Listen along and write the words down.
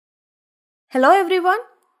Hello everyone.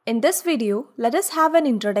 In this video, let us have an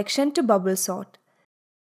introduction to bubble sort.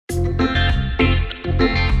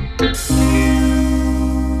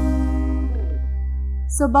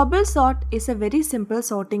 So bubble sort is a very simple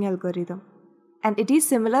sorting algorithm, and it is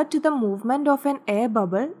similar to the movement of an air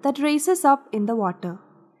bubble that raises up in the water.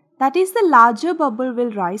 That is, the larger bubble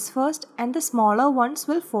will rise first and the smaller ones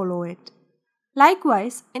will follow it.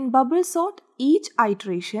 Likewise, in bubble sort, each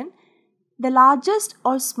iteration, the largest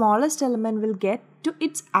or smallest element will get to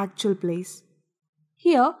its actual place.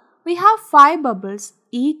 Here, we have 5 bubbles,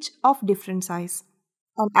 each of different size.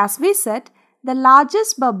 And as we said, the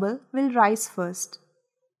largest bubble will rise first.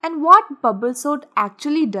 And what bubble sort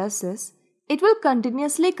actually does is, it will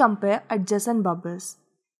continuously compare adjacent bubbles.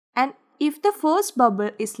 And if the first bubble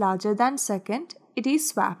is larger than second, it is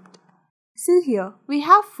swapped. See here, we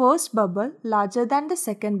have first bubble larger than the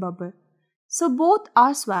second bubble. So both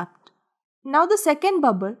are swapped. Now the second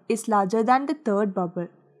bubble is larger than the third bubble.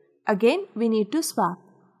 Again, we need to swap.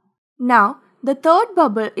 Now, the third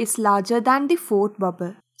bubble is larger than the fourth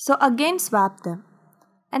bubble. So again swap them.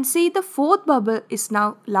 And see, the fourth bubble is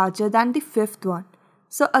now larger than the fifth one.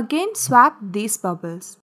 So again swap these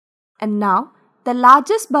bubbles. And now, the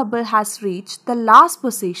largest bubble has reached the last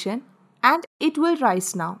position and it will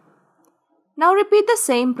rise now. Now repeat the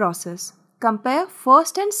same process. Compare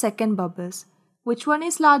first and second bubbles. Which one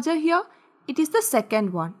is larger here? It is the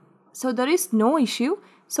second one. So there is no issue.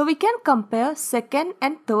 So we can compare second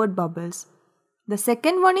and third bubbles. The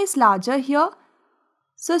second one is larger here.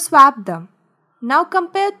 So swap them. Now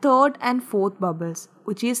compare third and fourth bubbles.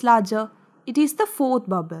 Which is larger? It is the fourth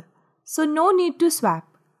bubble. So no need to swap.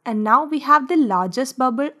 And now we have the largest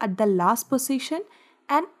bubble at the last position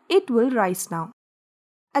and it will rise now.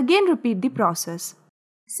 Again repeat the process.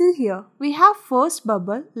 See here, we have first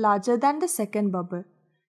bubble larger than the second bubble.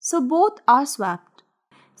 So both are swapped.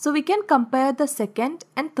 So we can compare the second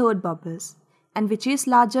and third bubbles. And which is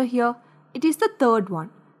larger here? It is the third one.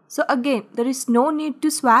 So again, there is no need to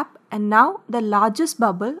swap and now the largest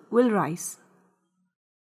bubble will rise.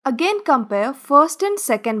 Again compare first and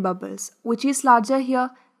second bubbles. Which is larger here?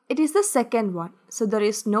 It is the second one. So there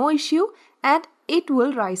is no issue and it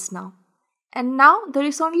will rise now. And now there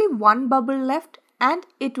is only one bubble left and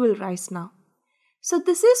it will rise now. So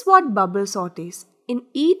this is what bubble sort is. In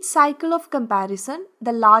each cycle of comparison,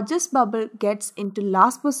 the largest bubble gets into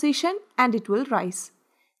last position and it will rise.